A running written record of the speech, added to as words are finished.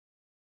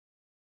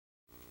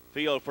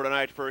Field for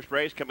tonight's first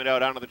race, coming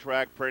out onto the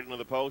track, parading to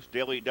the post,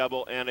 Daily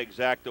Double and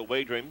Exacta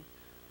Wagering.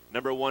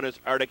 Number 1 is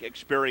Arctic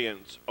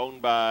Experience,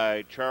 owned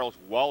by Charles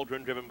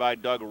Waldron, driven by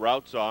Doug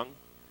Routsong.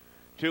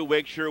 2,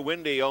 Wakeshire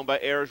Windy, owned by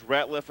Ayers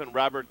Ratliff and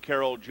Robert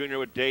Carroll Jr.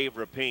 with Dave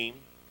Repine.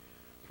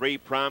 3,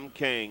 Prom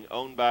King,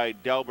 owned by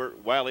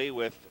Delbert Wiley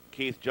with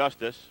Keith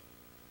Justice.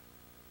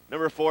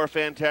 Number 4,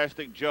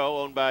 Fantastic Joe,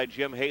 owned by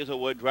Jim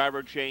Hazelwood,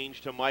 driver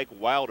change to Mike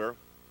Wilder.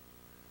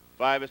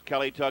 5 is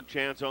Kelly Tug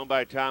Chance, owned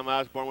by Tom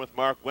Osborne with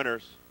Mark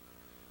Winters.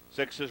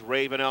 6 is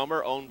Raven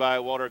Elmer, owned by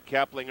Walter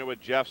Kaplinger with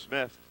Jeff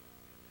Smith.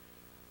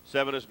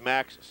 7 is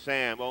Max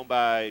Sam, owned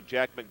by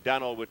Jack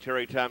McDonald with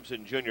Terry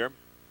Thompson Jr.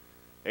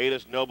 8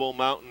 is Noble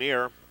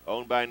Mountaineer,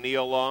 owned by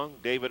Neil Long,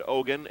 David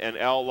Ogan, and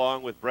Al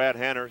Long with Brad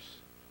Hanners.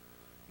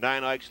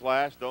 9 Ike's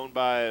Last, owned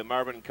by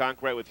Marvin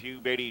Conkright with Hugh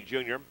Beatty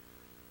Jr.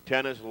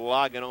 10 is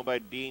Logan, owned by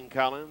Dean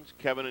Collins,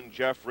 Kevin and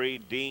Jeffrey.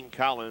 Dean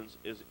Collins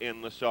is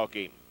in the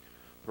sulky.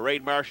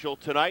 Parade marshal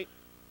tonight,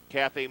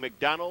 Kathy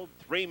McDonald,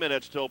 3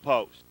 minutes till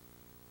post.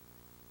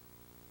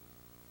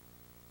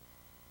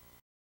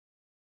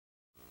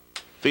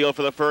 Field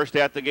for the first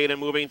at the gate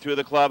and moving through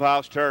the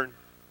clubhouse turn.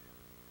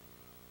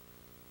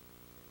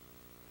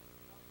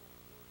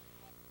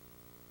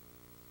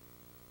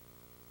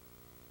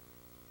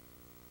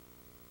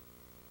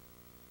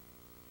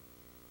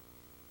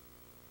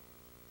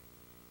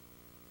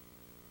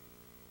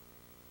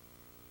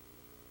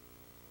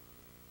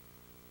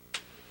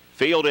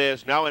 Field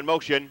is now in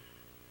motion.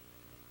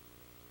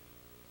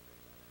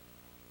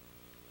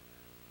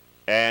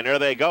 And there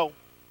they go.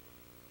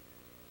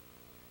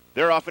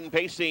 They're off and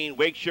pacing.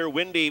 Wakeshire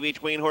Windy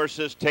between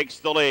horses takes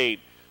the lead.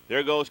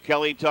 There goes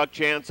Kelly Tuck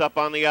Chance up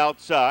on the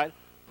outside.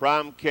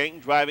 Prom King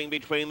driving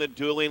between the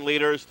dueling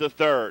leaders to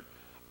third.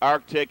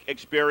 Arctic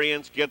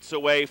Experience gets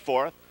away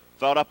fourth.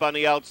 Followed up on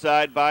the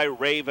outside by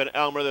Raven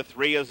Elmer. The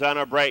 3 is on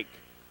a break.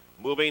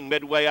 Moving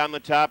midway on the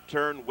top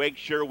turn,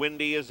 Wakeshire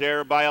Windy is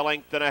there by a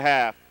length and a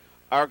half.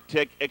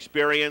 Arctic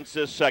Experience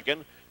is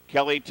second.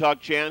 Kelly Tuck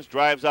Chance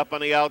drives up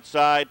on the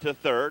outside to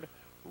third.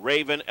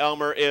 Raven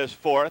Elmer is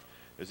fourth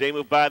as they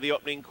move by the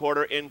opening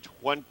quarter in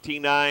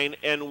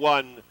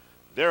 29-1.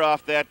 They're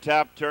off that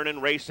top turn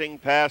and racing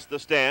past the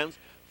stands.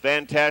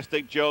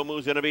 Fantastic Joe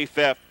moves in to be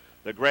fifth.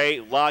 The gray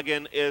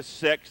Logan is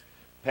sixth.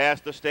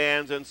 Past the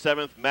stands in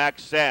seventh,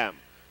 Max Sam.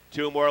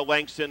 2 more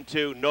lengths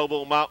into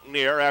Noble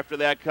Mountaineer. After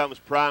that comes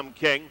Prom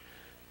King.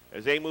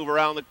 As they move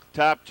around the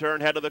top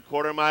turn, head to the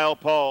quarter-mile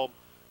pole.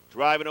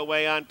 Driving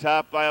away on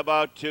top by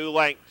about 2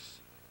 lengths.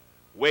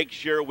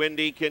 Wakeshire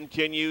Windy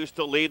continues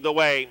to lead the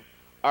way.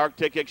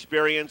 Arctic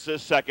Experience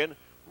is second.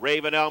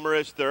 Raven Elmer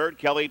is third.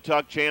 Kelly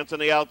Tuck Chance on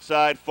the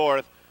outside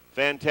fourth.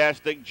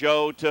 Fantastic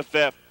Joe to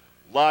fifth.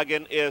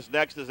 Logan is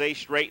next as they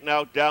straighten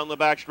out down the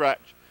backstretch.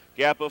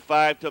 Gap of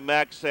 5 to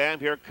Max Sam.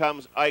 Here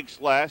comes Ike's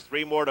Last.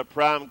 3 more to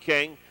Prom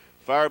King.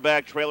 Far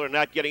back trailer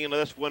not getting into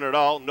this one at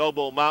all.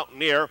 Noble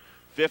Mountaineer,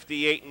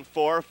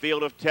 58-4.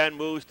 Field of 10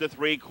 moves to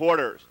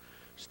 3/4.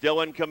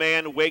 Still in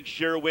command,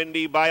 Wakeshire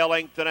Windy by a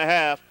length and a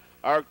half.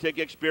 Arctic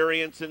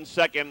Experience in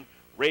second.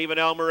 Raven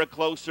Elmer a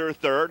closer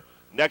third.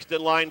 Next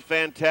in line,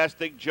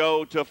 Fantastic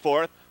Joe to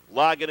fourth.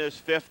 Logan is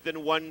fifth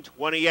in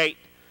 128.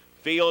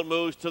 Field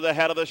moves to the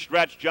head of the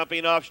stretch,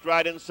 jumping off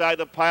stride inside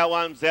the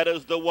pylons. That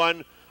is the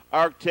 1,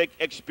 Arctic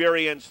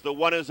Experience. The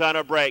 1 is on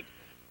a break.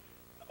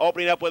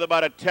 Opening up with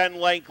about a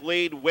 10-length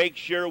lead,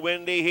 Wakeshire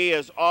Windy. He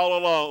is all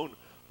alone.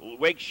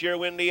 Wakeshire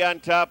Windy on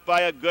top by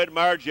a good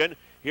margin.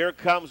 Here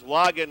comes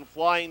Logan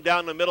flying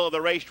down the middle of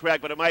the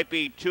racetrack, but it might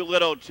be too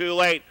little, too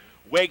late.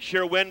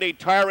 Wakeshire Windy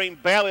tiring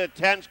badly.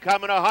 The 10's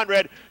coming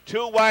 100.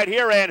 2 wide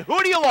here, and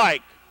who do you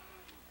like?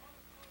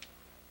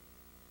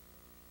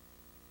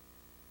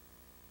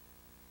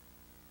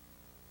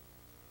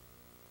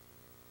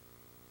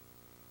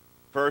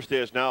 First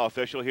is now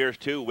official. Here's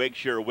 2,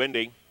 Wakeshire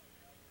Windy.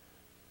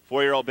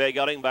 4-year-old bay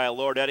gelding by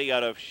Lord Eddie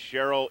out of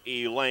Cheryl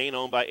E. Lane,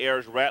 owned by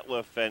Ayers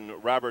Ratliff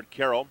and Robert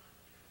Carroll.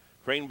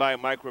 Trained by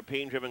Mike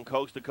Repine, driven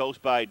coast to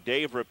coast by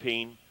Dave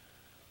Repine.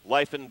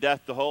 Life and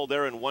Death to hold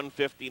there in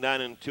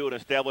 159-2 and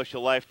establish a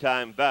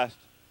lifetime best.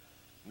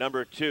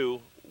 Number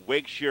 2,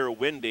 Wakeshire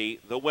Windy,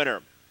 the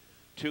winner.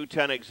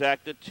 210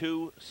 exacta,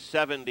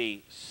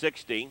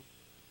 270-60.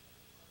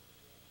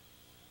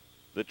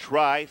 The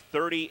try,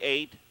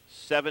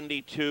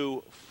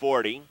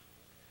 38-72-40.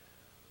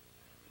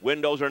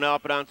 Windows are now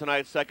up and on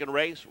tonight's second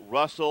race.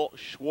 Russell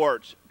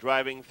Schwartz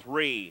driving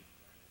 3.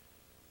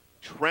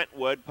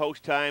 Trentwood,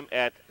 post time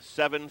at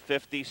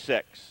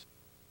 7:56.